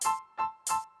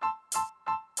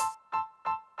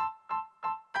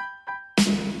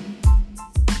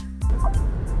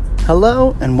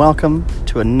Hello and welcome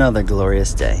to another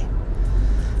glorious day.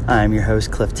 I'm your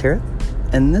host, Cliff Terrett,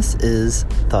 and this is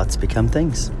Thoughts Become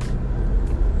Things.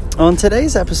 On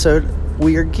today's episode,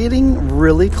 we are getting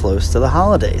really close to the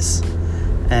holidays,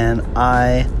 and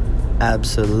I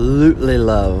absolutely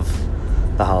love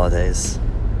the holidays.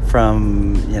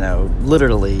 From,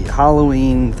 literally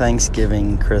Halloween,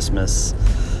 Thanksgiving, Christmas,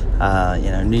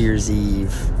 New Year's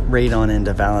Eve, right on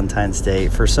into Valentine's Day.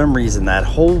 For some reason, that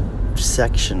whole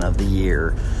section of the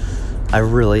year I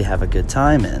really have a good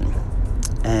time in,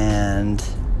 and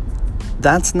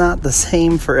that's not the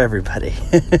same for everybody.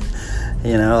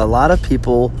 A lot of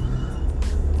people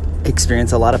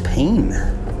experience a lot of pain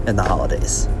in the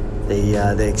holidays.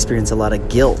 They experience a lot of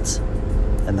guilt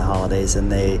in the holidays,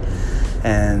 and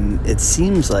it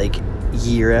seems like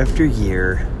year after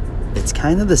year it's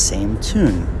kind of the same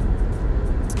tune.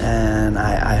 And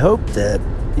I hope that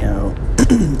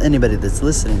anybody that's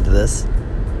listening to this,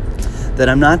 that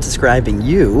I'm not describing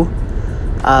you,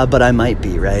 but I might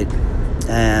be, right?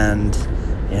 And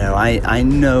I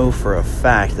know for a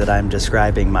fact that I'm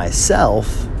describing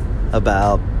myself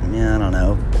about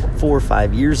 4 or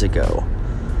 5 years ago,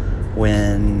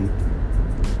 when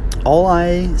all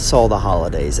I saw the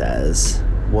holidays as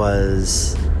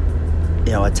was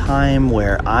a time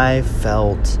where I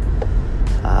felt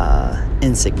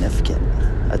insignificant,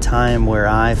 a time where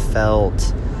I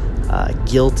felt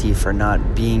guilty for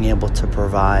not being able to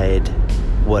provide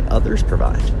what others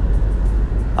provide,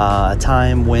 a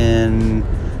time when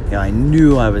I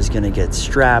knew I was going to get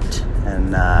strapped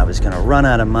and I was going to run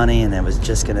out of money, and it was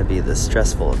just going to be this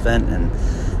stressful event.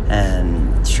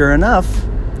 And sure enough,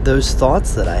 those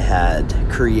thoughts that I had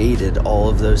created all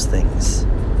of those things.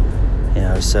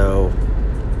 So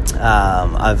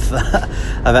I've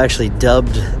actually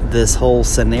dubbed this whole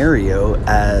scenario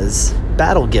as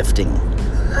battle gifting.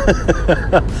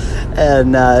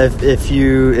 And if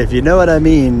you know what I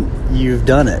mean, you've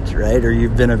done it, right? Or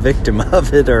you've been a victim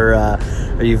of it, or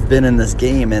you've been in this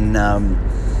game. And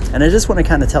I just want to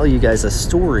kind of tell you guys a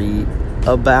story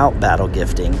about battle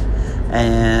gifting,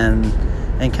 and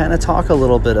kind of talk a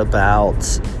little bit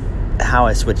about how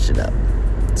I switched it up.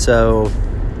 So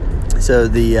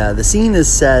the scene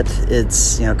is set.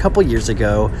 It's a couple years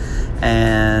ago,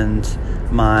 and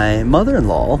my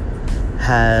mother-in-law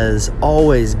has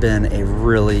always been a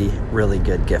really, really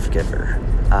good gift giver.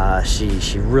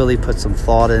 She really puts some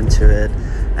thought into it,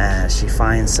 and she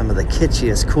finds some of the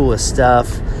kitschiest, coolest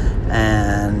stuff.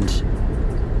 And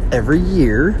every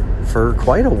year for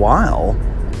quite a while,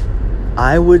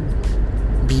 I would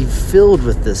be filled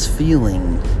with this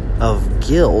feeling of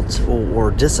guilt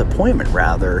or disappointment,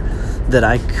 rather, that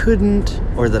I couldn't,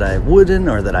 or that I wouldn't,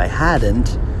 or that I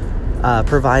hadn't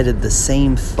provided the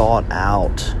same thought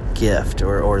out gift,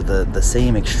 or the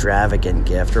same extravagant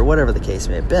gift, or whatever the case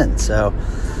may have been. So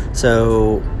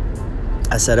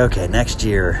I said, okay, next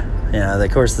year,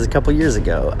 of course, this a couple years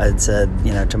ago, I'd said,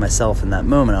 to myself in that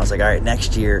moment, I was like, all right,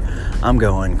 next year I'm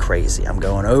going crazy. I'm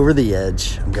going over the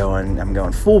edge. I'm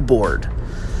going full board.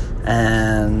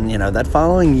 And, that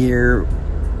following year,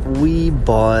 we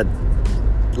bought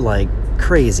like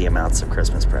crazy amounts of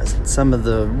Christmas presents. Some of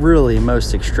the really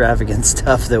most extravagant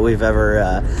stuff that we've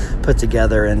ever put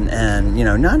together. And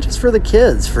not just for the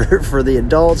kids, for the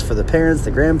adults, for the parents,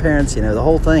 the grandparents, the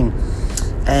whole thing.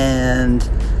 And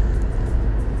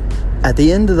at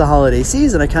the end of the holiday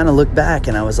season, I kind of looked back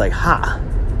and I was like, ha.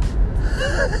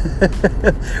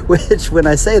 Which, when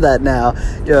I say that now,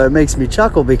 it makes me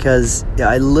chuckle, because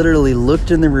I literally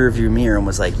looked in the rearview mirror and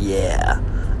was like, yeah,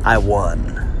 I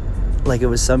won. Like it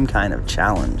was some kind of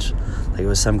challenge, like it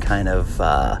was some kind of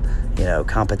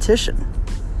competition.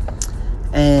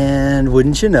 And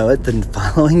wouldn't you know it, the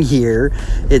following year,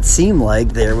 it seemed like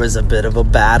there was a bit of a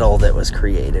battle that was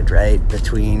created, right,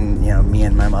 between me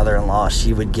and my mother-in-law.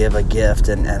 She would give a gift,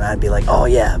 and I'd be like, oh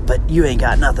yeah, but you ain't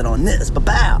got nothing on this,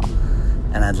 ba-bow.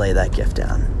 And I'd lay that gift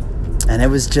down. And it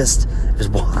was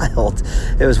wild.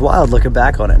 It was wild looking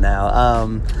back on it now.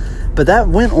 But that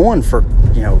went on for,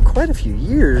 quite a few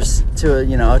years, to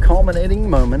a culminating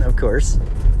moment, of course,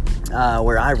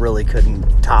 where I really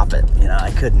couldn't top it.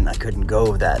 I couldn't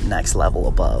go that next level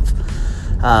above.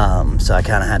 So I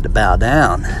kind of had to bow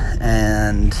down.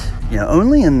 And,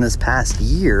 only in this past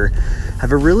year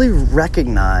have I really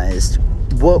recognized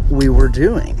what we were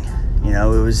doing.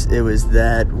 It was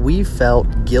that we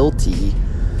felt guilty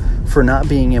for not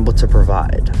being able to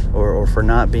provide, or for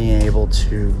not being able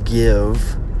to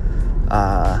give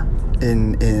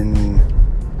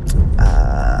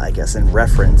in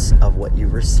reference of what you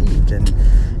received. And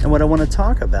what I want to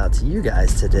talk about to you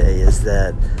guys today is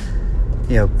that,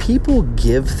 people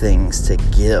give things to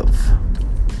give.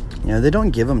 They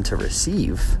don't give them to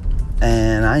receive.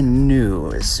 And I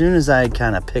knew, as soon as I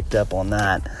kind of picked up on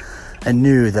that, I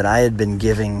knew that I had been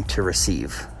giving to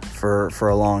receive for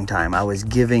a long time. I was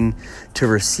giving to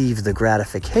receive the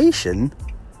gratification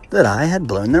that I had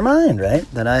blown their mind, right?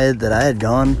 That I had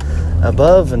gone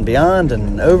above and beyond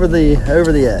and over the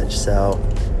edge. So,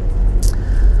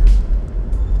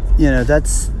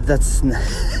 that's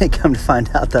come to find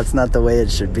out that's not the way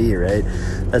it should be, right?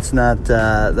 That's not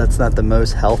the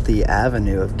most healthy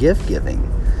avenue of gift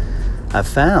giving. I've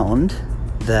found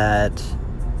that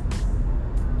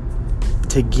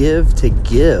to give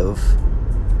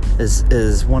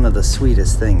is one of the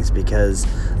sweetest things, because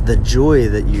the joy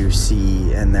that you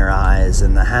see in their eyes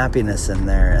and the happiness in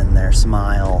their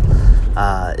smile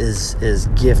is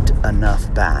gift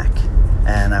enough back.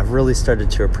 And I've really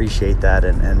started to appreciate that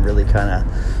and really kind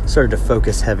of started to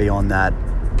focus heavy on that.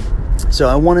 So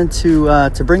I wanted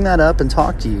to bring that up and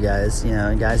talk to you guys,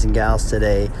 guys and gals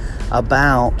today,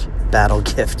 about battle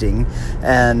gifting.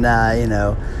 And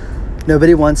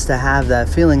nobody wants to have that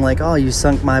feeling like, oh, you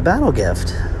sunk my battle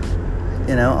gift.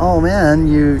 Oh man,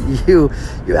 you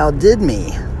outdid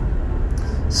me.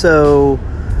 So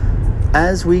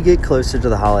as we get closer to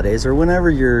the holidays, or whenever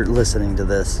you're listening to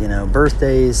this,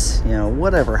 birthdays,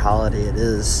 whatever holiday it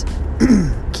is,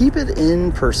 keep it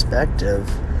in perspective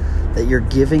that you're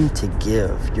giving to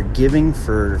give. You're giving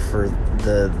for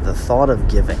the thought of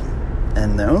giving.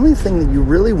 And the only thing that you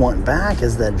really want back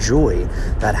is that joy,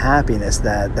 that happiness,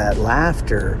 that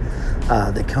laughter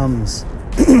that comes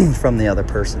from the other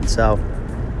person. So,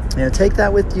 take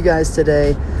that with you guys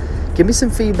today. Give me some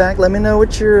feedback. Let me know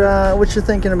what you're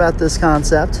thinking about this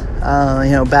concept.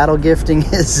 Battle gifting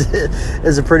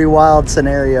is a pretty wild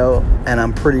scenario, and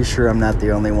I'm pretty sure I'm not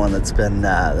the only one that's been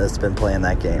playing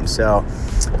that game. So,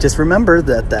 just remember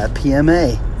that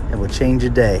PMA, it will change a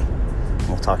day.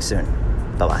 We'll talk soon.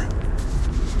 Bye bye.